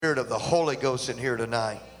Spirit of the Holy Ghost in here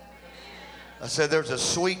tonight. I said there's a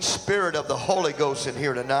sweet spirit of the Holy Ghost in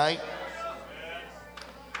here tonight.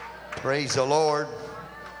 Praise the Lord.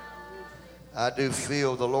 I do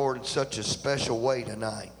feel the Lord in such a special way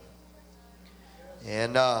tonight.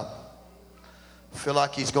 And I feel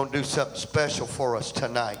like He's going to do something special for us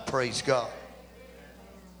tonight. Praise God.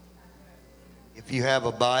 If you have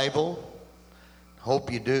a Bible,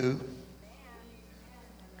 hope you do.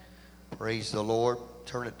 Praise the Lord.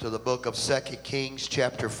 Turn it to the book of 2 Kings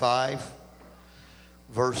chapter 5,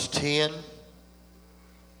 verse 10.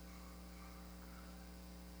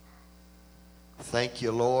 Thank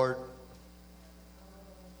you, Lord.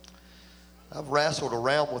 I've wrestled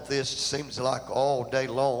around with this, it seems like all day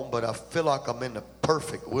long, but I feel like I'm in the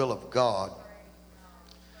perfect will of God.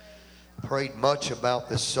 Prayed much about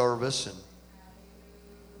this service, and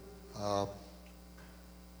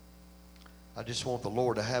I just want the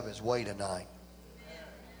Lord to have His way tonight.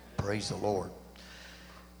 Praise the Lord.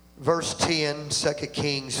 Verse 10, 2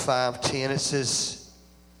 Kings 5:10, it says,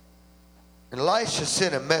 "And Elisha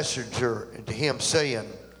sent a messenger unto him, saying,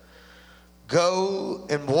 Go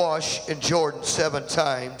and wash in Jordan 7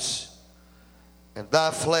 times, and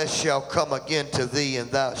thy flesh shall come again to thee,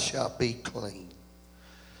 and thou shalt be clean."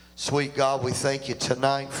 Sweet God, we thank you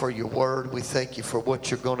tonight for your word. We thank you for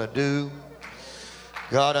what you're going to do.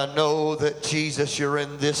 God, I know that, Jesus, you're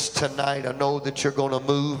in this tonight. I know that you're going to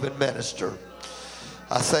move and minister.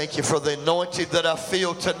 I thank you for the anointing that I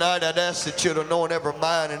feel tonight. I'd ask that you'd anoint every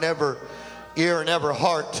mind and every ear and every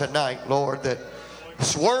heart tonight, Lord, that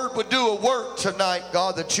this word would do a work tonight,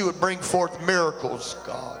 God, that you would bring forth miracles,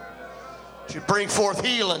 God. That you'd bring forth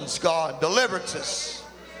healings, God, deliverances.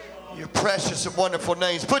 Your precious and wonderful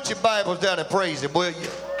names. Put your Bibles down and praise Him, will you?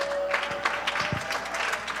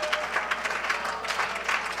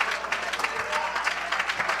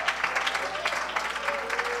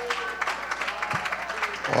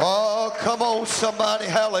 Oh, come on, somebody.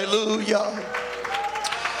 Hallelujah.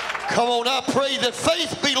 Come on, I pray that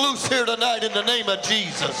faith be loose here tonight in the name of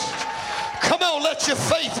Jesus. Come on, let your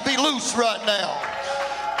faith be loose right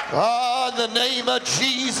now. In the name of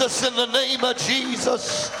Jesus, in the name of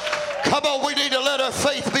Jesus. Come on, we need to let our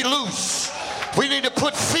faith be loose. We need to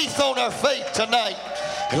put faith on our faith tonight.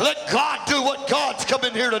 And let God do what God's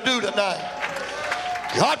coming here to do tonight.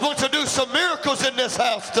 God wants to do some miracles in this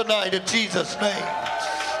house tonight in Jesus' name.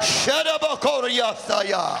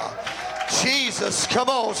 Jesus, come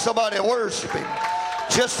on, somebody worship Him.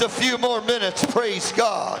 Just a few more minutes, praise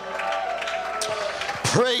God.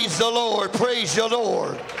 Praise the Lord, praise the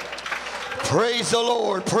Lord. Praise the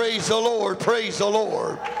Lord, praise the Lord, praise the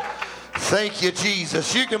Lord. Thank you,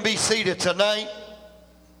 Jesus. You can be seated tonight.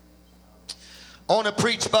 I want to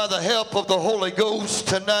preach by the help of the Holy Ghost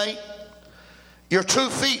tonight. You're 2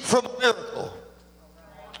 feet from a miracle.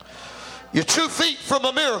 You're 2 feet from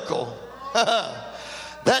a miracle.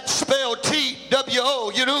 That's spelled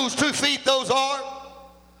T-W-O. You know whose 2 feet those are?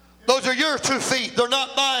 Those are your 2 feet. They're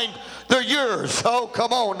not mine. They're yours. Oh,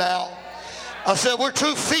 come on now. I said, we're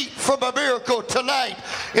 2 feet from a miracle tonight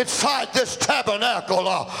inside this tabernacle.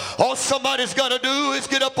 All somebody's got to do is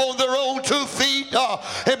get up on their own 2 feet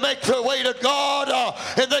and make their way to God,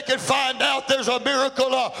 and they can find out there's a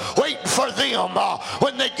miracle waiting for them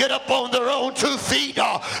when they get up on their own 2 feet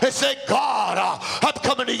and say, God, I'm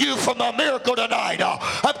coming to you for my miracle tonight.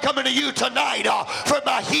 I'm coming to you tonight for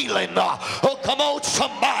my healing. Oh, come on,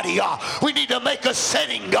 somebody. We need to make a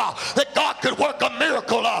setting that God could work a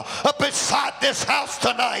miracle up inside this house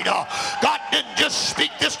tonight. God didn't just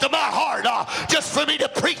speak this to my heart just for me to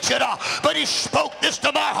preach it, but He spoke this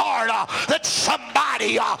to my heart that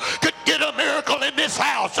somebody could get a miracle in this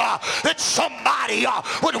house, that somebody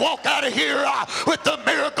would walk out of here with the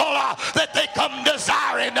miracle that they come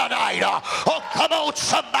desiring tonight. Oh, come on,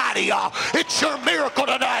 somebody. It's your miracle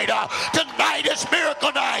tonight. Tonight is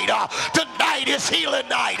miracle night. Tonight is healing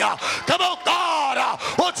night. Come on, God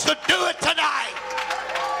wants to do it tonight.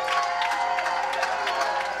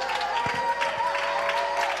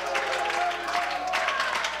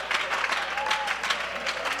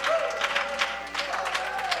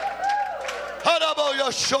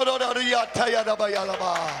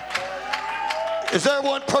 Is there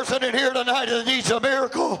one person in here tonight that needs a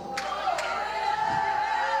miracle?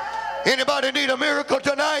 Anybody need a miracle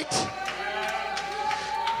tonight?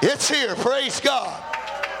 It's here. Praise God.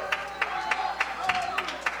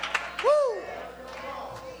 Woo.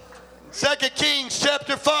 2 Kings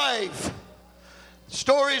chapter 5.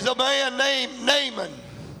 Stories of a man named Naaman.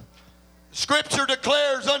 Scripture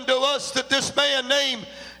declares unto us that this man named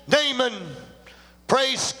Naaman,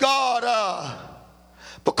 praise God,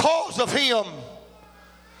 because of him,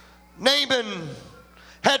 Naaman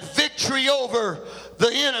had victory over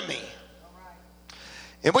the enemy.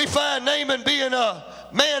 And we find Naaman being a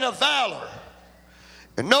man of valor.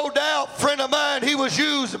 And no doubt, friend of mine, he was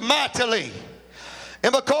used mightily.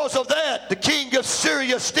 And because of that, the king of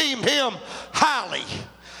Syria esteemed him highly.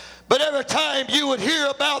 But every time you would hear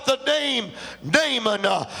about the name Naaman,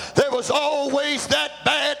 there was always that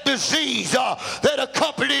bad disease that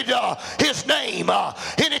accompanied his name.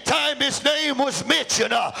 Anytime his name was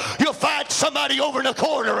mentioned, you'll find somebody over in the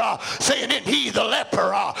corner saying, "Isn't he the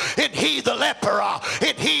leper? Isn't he the leper?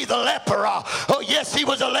 Isn't he the leper?" Oh yes, he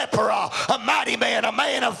was a leper, a mighty man, a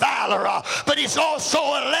man of valor, but he's also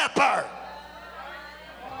a leper.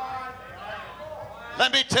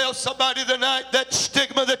 Let me tell somebody tonight, that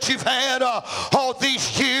stigma that you've had all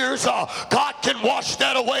these years, God can wash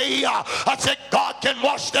that away. I said God can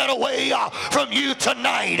wash that away from you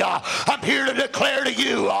tonight. I'm here to declare to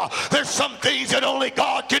you, there's some things that only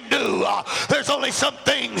God can do. There's only some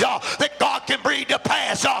things that God can bring to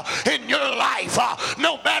pass in your life.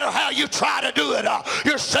 No matter how you try to do it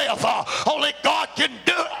yourself, only God can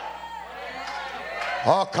do it.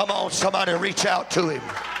 Oh, come on, somebody reach out to him.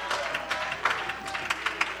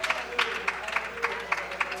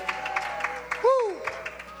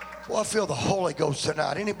 Boy, I feel the Holy Ghost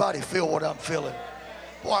tonight. Anybody feel what I'm feeling?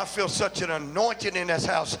 Boy, I feel such an anointing in this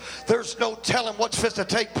house. There's no telling what's fit to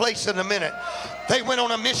take place in a minute. They went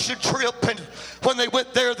on a mission trip, and when they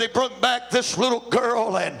went there, they brought back this little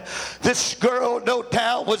girl, and this girl, no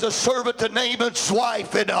doubt, was a servant to Naaman's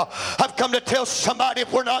wife. And I've come to tell somebody,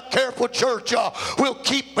 if we're not careful, church, we'll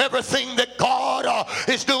keep everything that God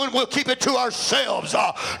is doing, we'll keep it to ourselves.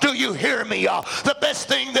 Do you hear me? The best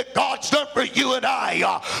thing that God's done for you and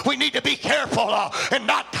I, we need to be careful and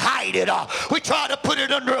not hide it. We try to put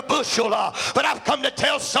it under a bushel, but I've come to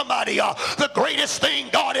tell somebody, the greatest thing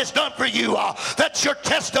God has done for you, that's your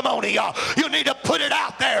testimony. You need to put it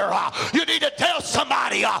out there. You need to tell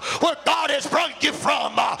somebody where God has brought you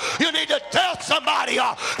from. You need to tell somebody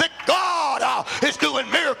that God is doing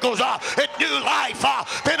miracles at New Life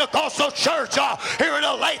Pentecostal Church here in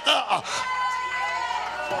Olathe.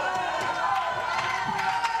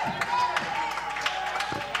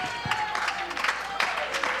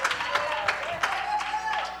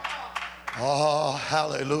 Oh,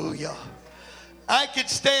 hallelujah. I could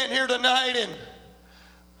stand here tonight and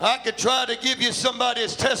I could try to give you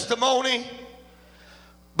somebody's testimony,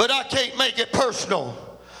 but I can't make it personal.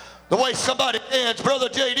 The way somebody ends, Brother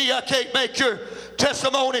JD, I can't make your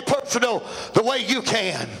testimony personal the way you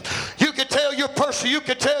can. You can tell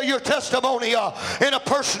your testimony in a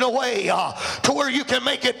personal way to where you can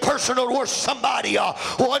make it personal to where somebody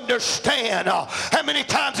will understand. How many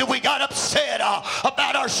times have we got upset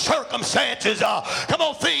about our circumstances? Come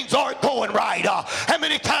on, things aren't going right. How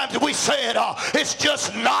many times have we said it's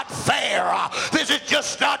just not fair? This is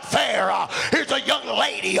just not fair. Here's a young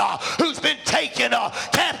lady who's been taken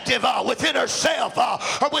captive within herself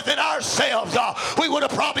or within ourselves. We would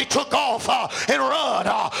have probably took off and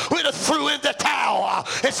run. We'd have threw in the towel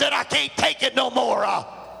and said, I can't take it no more.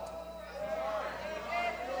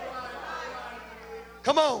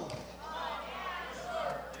 Come on.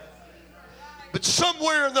 But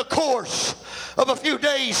somewhere in the course of a few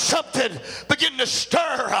days, something began to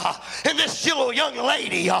stir in this little young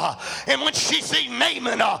lady. And when she seen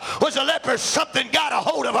Naaman was a leper, something got a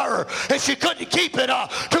hold of her, and she couldn't keep it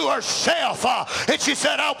to herself. And she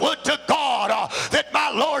said, I would to God that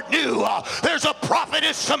my Lord knew there's a prophet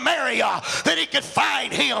in Samaria that he could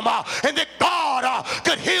find him, and that God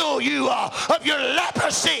could heal you of your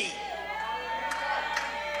leprosy.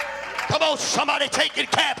 Come on, somebody taken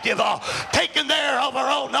captive, taken there of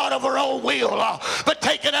her own, not of her own will, but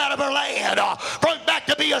taken out of her land, brought back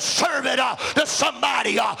to be a servant to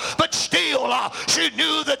somebody, but still she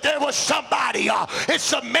knew that there was somebody in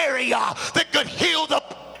Samaria that could heal the...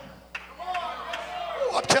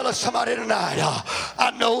 I'm telling somebody tonight,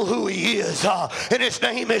 I know who he is, and his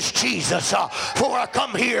name is Jesus. Before I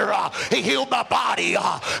come here, he healed my body.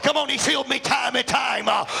 Come on, he's healed me time and time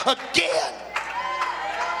again.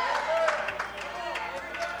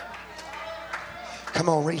 Come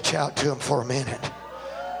on, reach out to him for a minute.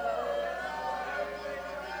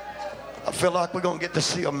 I feel like we're going to get to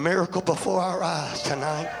see a miracle before our eyes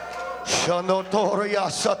tonight.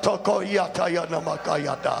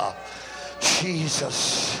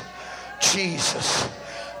 Jesus. Jesus.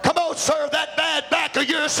 Come on, sir, that bad back of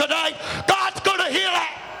yours tonight, God's going to heal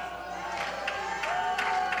it.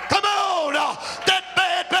 Come on, that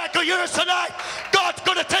bad back of yours tonight, God's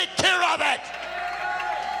going to take care of it.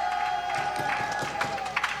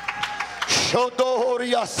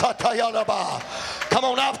 Come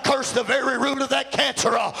on, I've cursed the very root of that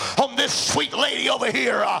cancer on this sweet lady over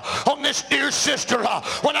here, on this dear sister.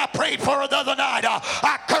 When I prayed for her the other night,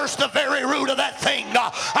 I cursed the very root of that thing.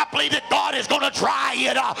 I believe that God is going to dry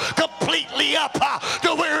it completely up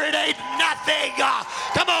to where it ain't nothing.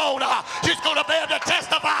 Come on, she's going to be able to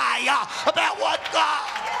testify about what God...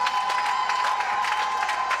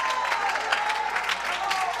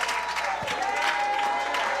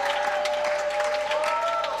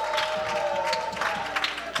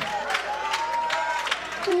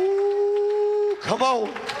 Come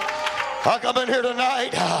on. I come in here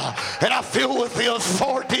tonight and I feel with the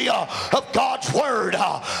authority of God's word.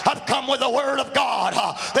 I've come with the word of God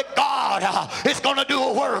that God is going to do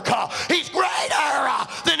a work. He's greater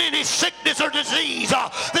than any sickness or disease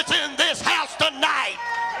that's in this house tonight.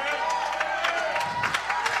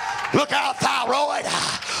 Look out thyroid.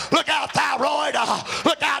 Look out thyroid.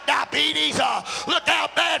 Look out diabetes. Look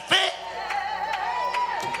out bad fit.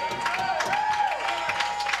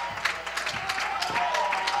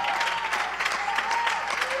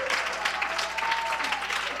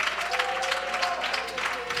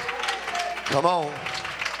 Come on.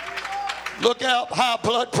 Look out, high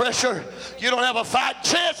blood pressure. You don't have a fighting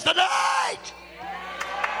chance tonight.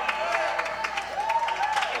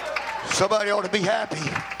 Somebody ought to be happy.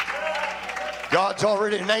 God's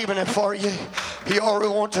already naming it for you. He already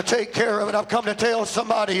wants to take care of it. I've come to tell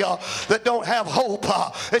somebody that don't have hope.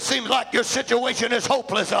 It seems like your situation is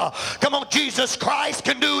hopeless. Come on, Jesus Christ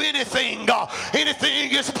can do anything.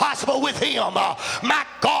 Anything is possible with him. My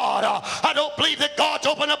God, I don't believe that God's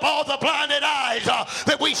opened up all the blinded eyes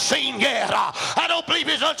that we've seen yet. I don't believe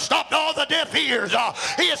he's unstopped all the deaf ears.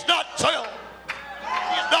 He is not so...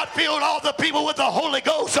 He has not filled all the people with the Holy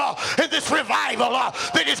Ghost in this revival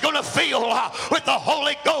that he's going to fill with the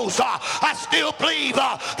Holy Ghost. I still believe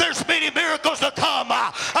there's many miracles to come.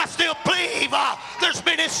 I still believe there's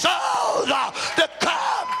many souls to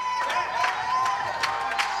come.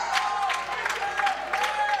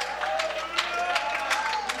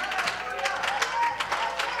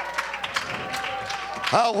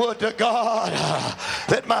 I would to God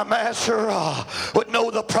that my master would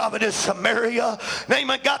know the prophetess Samaria.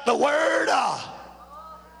 Naaman got the word.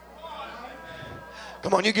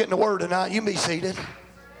 Come on, you getting the word tonight. You be seated.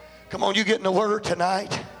 Come on, you getting the word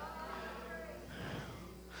tonight.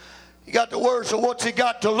 You got the word, so what's he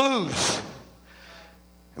got to lose?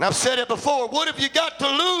 And I've said it before. What have you got to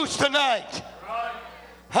lose tonight?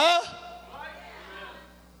 Huh?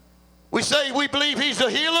 We say we believe he's a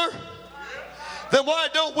healer. Then why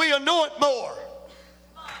don't we anoint more?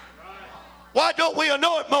 Why don't we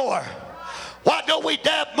anoint more? Why don't we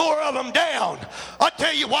dab more of them down? I'll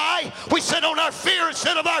tell you why. We sit on our fear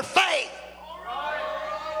instead of our faith.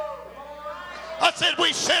 I said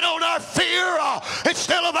we sit on our fear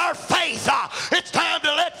instead of our faith. It's time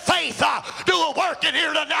to let faith do a work in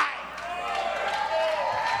here tonight.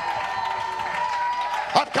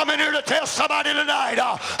 I'm coming here to tell somebody tonight,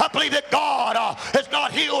 I believe that God has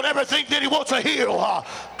not healed everything that he wants to heal.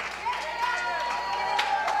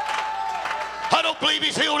 I don't believe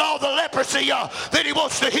he's healed all the leprosy that he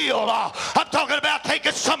wants to heal. I'm talking about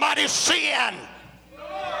taking somebody's sin.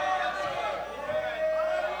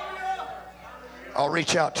 I'll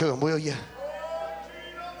reach out to him, will you?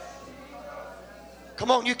 Come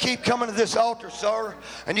on, you keep coming to this altar, sir,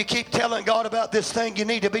 and you keep telling God about this thing you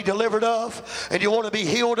need to be delivered of and you want to be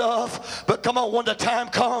healed of. But come on, when the time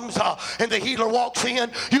comes and the healer walks in,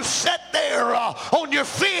 you sit there on your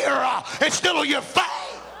fear instead of your faith.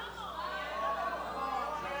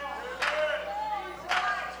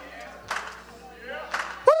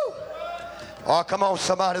 Oh, come on,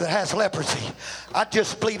 somebody that has leprosy. I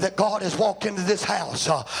just believe that God has walked into this house.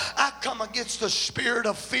 I come against the spirit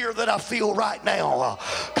of fear that I feel right now.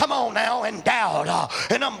 Come on now, and doubt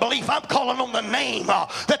and unbelief. I'm calling on the name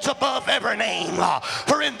that's above every name.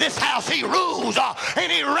 For in this house he rules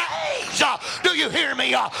and he reigns. Do you hear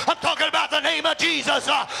me? I'm talking about the name of Jesus,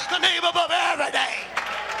 the name above every name.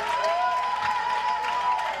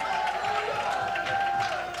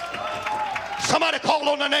 Somebody call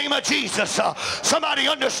on the name of Jesus. Somebody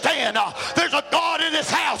understand there's a God in this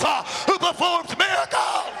house who performs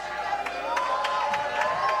miracles.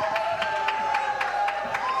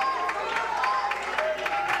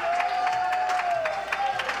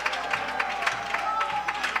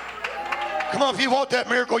 Come on, if you want that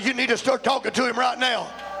miracle, you need to start talking to him right now.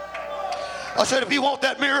 I said, if you want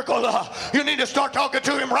that miracle, you need to start talking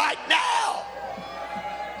to him right now.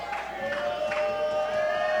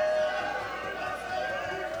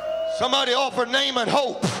 Somebody offered Naaman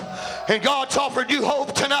hope, and God's offered you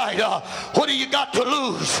hope tonight. What do you got to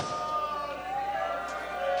lose?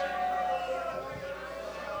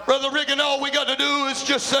 Brother Riggin, all we got to do is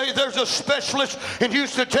just say there's a specialist in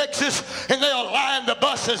Houston, Texas, and they'll line the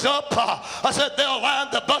buses up. I said they'll line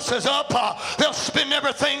the buses up. They'll spend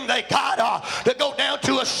everything they got to go down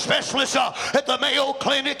to a specialist at the Mayo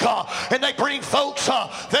Clinic, and they bring folks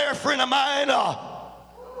there, a friend of mine.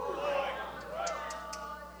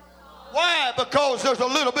 Why? Because there's a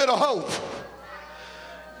little bit of hope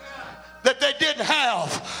that they didn't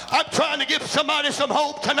have. I'm trying to give somebody some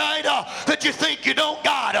hope tonight that you think you don't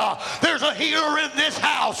got. There's a healer in this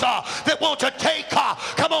house that wants to take,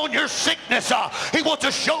 come on, your sickness. He wants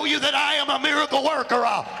to show you that I am a miracle worker.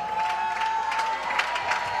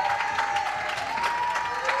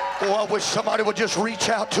 Oh, I wish somebody would just reach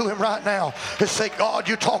out to him right now and say, God,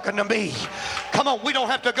 you're talking to me. Come on, we don't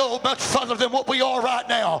have to go much further than what we are right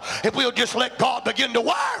now if we'll just let God begin to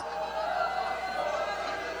work.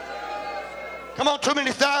 Come on, too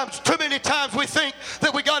many times we think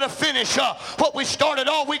that we got to finish what we started.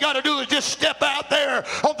 All we got to do is just step out there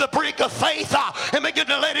on the brink of faith and begin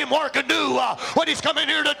to let him work and do what he's come in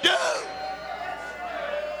here to do.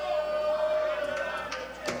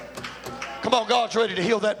 Come on, God's ready to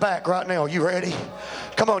heal that back right now. You ready?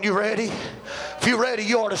 Come on, you ready? If you're ready,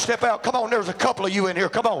 you ought to step out. Come on, there's a couple of you in here.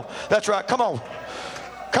 Come on. That's right. Come on.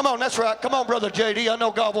 Come on, that's right. Come on, Brother JD. I know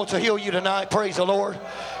God wants to heal you tonight. Praise the Lord.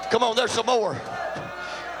 Come on, there's some more.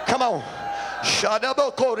 Come on.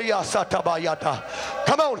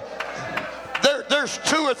 Come on. There's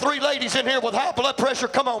 2 or 3 ladies in here with high blood pressure.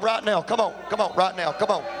 Come on right now. Come on. Come on right now.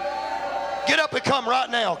 Come on. Get up and come right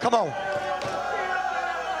now. Come on.